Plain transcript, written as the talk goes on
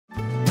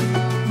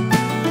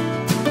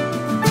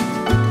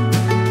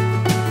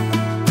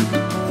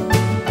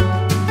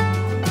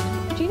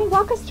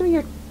walk us through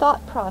your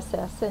thought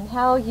process and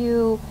how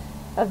you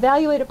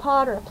evaluate a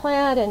pot or a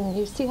plant, and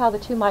you see how the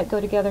two might go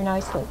together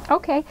nicely.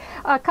 Okay,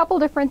 a couple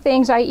different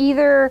things. I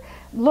either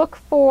look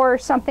for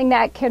something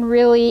that can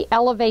really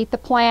elevate the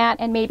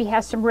plant and maybe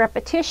has some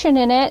repetition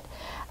in it,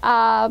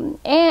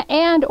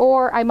 and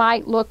or I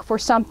might look for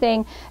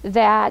something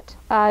that,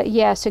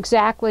 yes,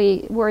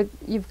 exactly, where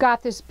you've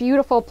got this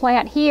beautiful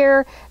plant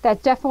here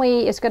that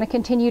definitely is going to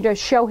continue to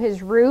show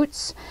his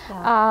roots.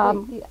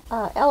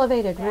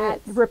 Elevated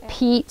roots.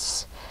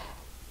 Repeats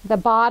the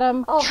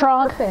bottom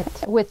trunk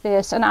with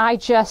this, and I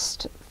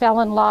just fell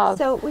in love.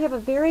 So we have a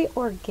very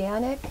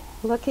organic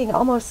looking,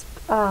 almost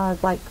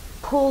like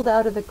pulled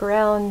out of the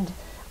ground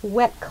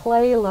wet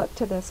clay look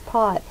to this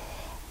pot.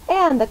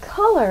 And the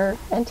color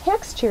and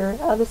texture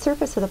of the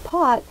surface of the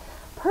pot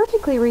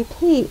perfectly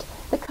repeat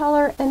the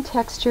color and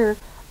texture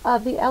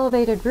of the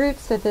elevated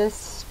roots of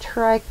this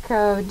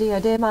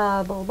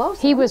Trichodiadema bulbosum.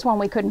 He was one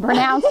we couldn't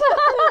pronounce.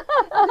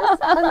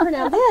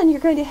 Unpronounced. Then you're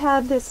going to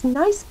have this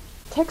nice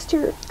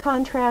texture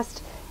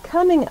contrast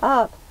coming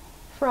up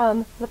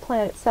from the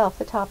plant itself,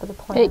 the top of the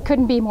plant. It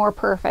couldn't be more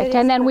perfect.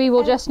 And then we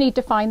will just need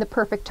to find the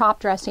perfect top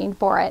dressing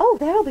for it. Oh,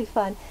 that'll be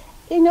fun.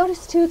 You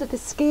notice too that the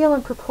scale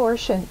and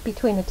proportion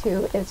between the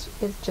two is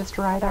just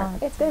right on.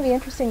 It's going to be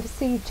interesting to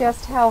see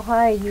just how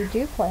high you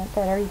do plant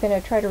that. Are you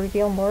going to try to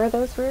reveal more of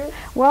those roots?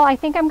 Well, I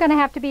think I'm going to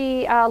have to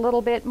be a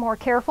little bit more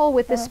careful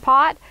with this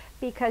pot,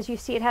 because you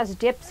see it has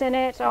dips in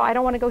it, so I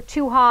don't want to go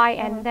too high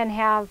and then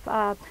have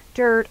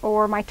dirt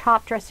or my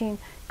top dressing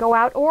go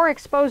out, or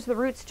expose the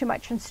roots too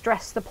much and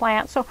stress the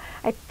plant. So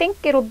I think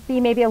it'll be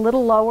maybe a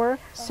little lower.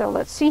 So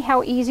let's see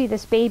how easy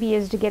this baby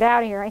is to get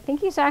out of here. I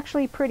think he's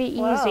actually pretty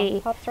easy.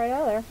 Pops right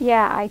out of there.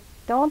 Yeah, I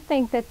don't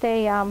think that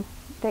they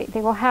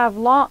will have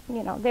long,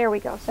 you know, there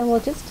we go. And we'll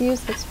just use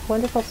this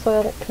wonderful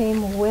soil that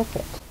came with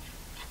it.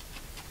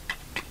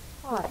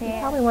 You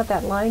probably want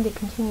that line to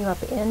continue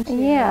up into.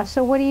 Yeah.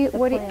 So what do you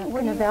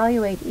can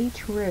evaluate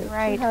each root.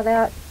 Right. See how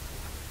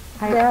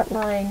that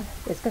line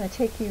is going to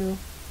take you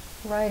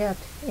right up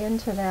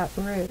into that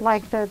root.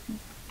 Like the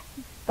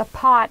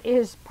pot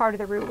is part of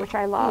the root, which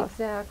I love.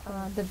 Exactly.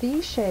 The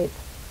V shape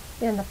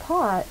in the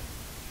pot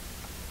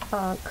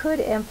could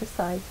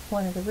emphasize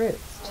one of the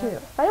roots too.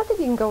 I don't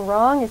think you can go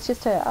wrong. It's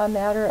just a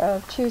matter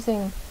of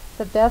choosing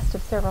the best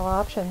of several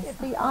options.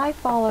 The eye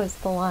follows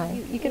the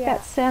line. You get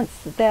that sense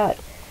that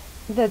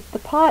the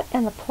pot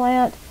and the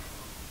plant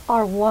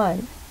are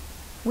one,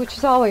 which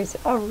is always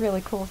a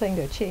really cool thing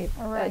to achieve.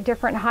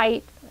 Different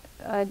height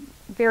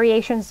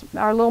variations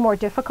are a little more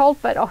difficult,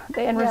 but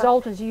the end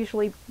result is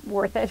usually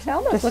worth it. It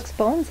almost looks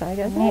bonsai,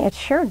 doesn't it? It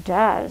sure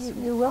does.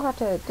 You will have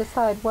to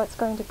decide what's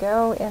going to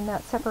go in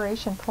that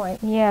separation point.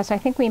 Yes, I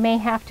think we may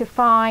have to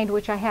find,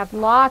 which I have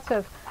lots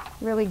of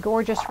really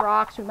gorgeous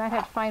rocks. We might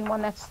have to find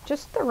one that's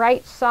just the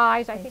right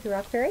size. I think.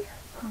 Rock fairy.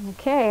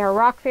 Okay, our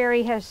rock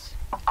fairy has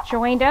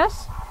joined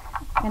us.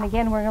 And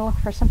again, we're going to look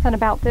for something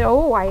about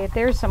the,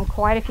 there's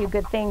quite a few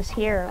good things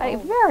here.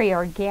 Very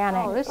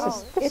organic. This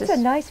is a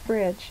nice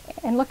bridge.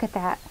 And look at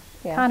that.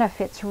 Kind of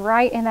fits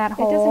right in that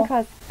hole.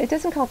 It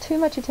doesn't call too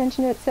much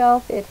attention to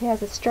itself. It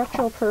has a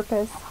structural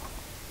purpose.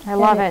 I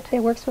love it.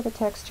 It works with the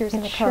textures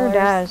and the colors. It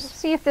sure does.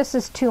 See if this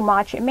is too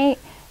much. It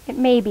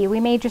may be. We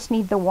may just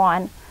need the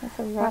one.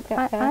 So rock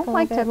that back I'd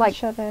like to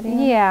shove that in.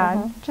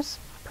 Yeah, just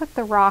put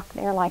the rock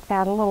there like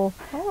that, a little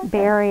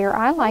barrier.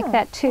 I like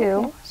that too.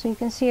 Okay. So you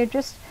can see it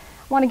just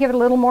want to give it a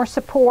little more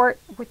support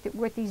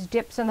with these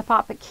dips in the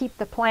pot, but keep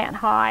the plant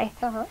high.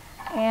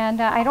 And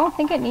I don't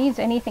think it needs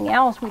anything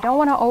else. We don't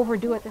want to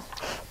overdo it.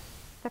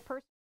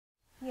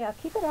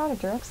 Keep it out of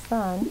direct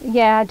sun.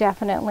 Yeah,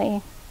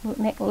 definitely.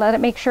 Let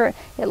it make sure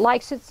it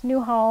likes its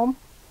new home.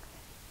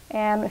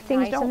 And if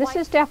things don't, this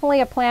is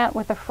definitely a plant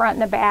with a front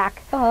and a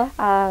back.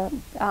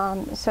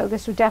 So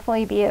this would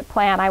definitely be a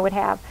plant I would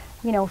have,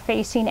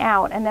 facing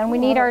out. And then we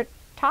need our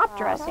top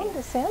dressing.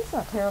 The sand's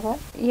not terrible.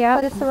 Yeah.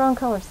 But it's the wrong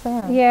color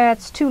sand. Yeah,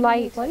 it's too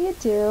light. What do you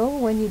do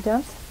when you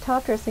dump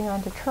top dressing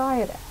on to try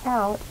it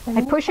out?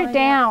 I push it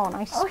down.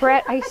 I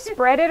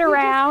spread it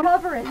around. You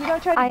just cover it. You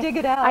don't try to dig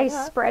it out. I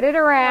spread it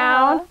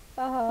around.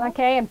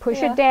 Okay, and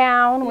push it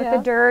down with the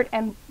dirt,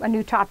 and a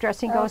new top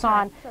dressing goes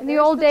on. So in the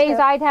old days,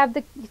 I'd have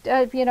the,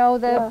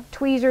 the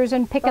tweezers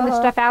and picking the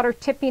stuff out or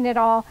tipping it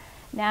all.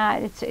 Nah,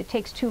 it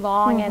takes too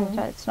long, and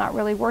it's not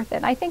really worth it.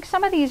 And I think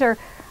some of these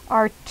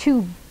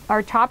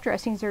our top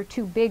dressings are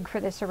too big for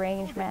this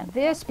arrangement.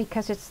 This,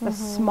 because it's the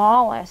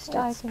smallest,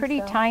 it's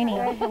pretty tiny.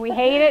 We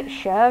hate it,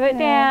 shove it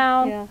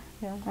down.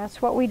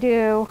 That's what we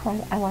do.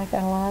 I like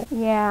that a lot.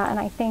 Yeah, and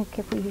I think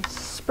if we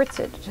spritz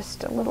it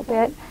just a little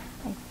bit,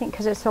 I think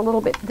because it's a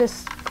little bit,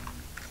 this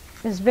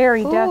is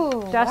very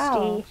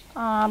dusty.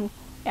 Wow.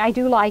 I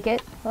do like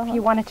it. If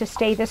you want it to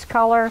stay this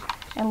color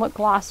and look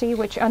glossy,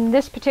 which on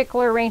this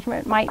particular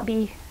arrangement might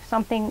be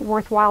something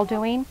worthwhile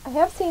doing. I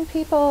have seen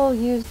people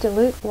use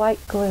dilute white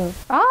glue.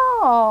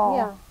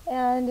 Oh! Yeah,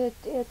 and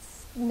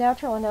it's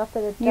natural enough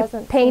that it you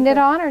doesn't... You paint it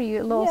on, or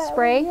you a little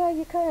spray? Yeah,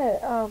 you kind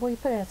of, well, you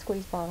put it in a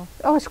squeeze bottle.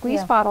 Oh, a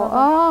squeeze bottle.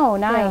 Oh,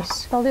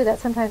 nice. Yeah. They'll do that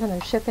sometimes on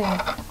their shipping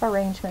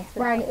arrangements.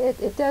 Right.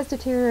 It does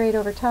deteriorate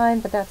over time,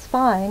 but that's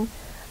fine.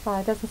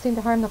 It doesn't seem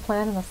to harm the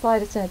plant in the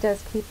slightest, and it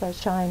does keep a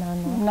shine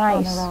on the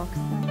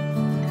rocks.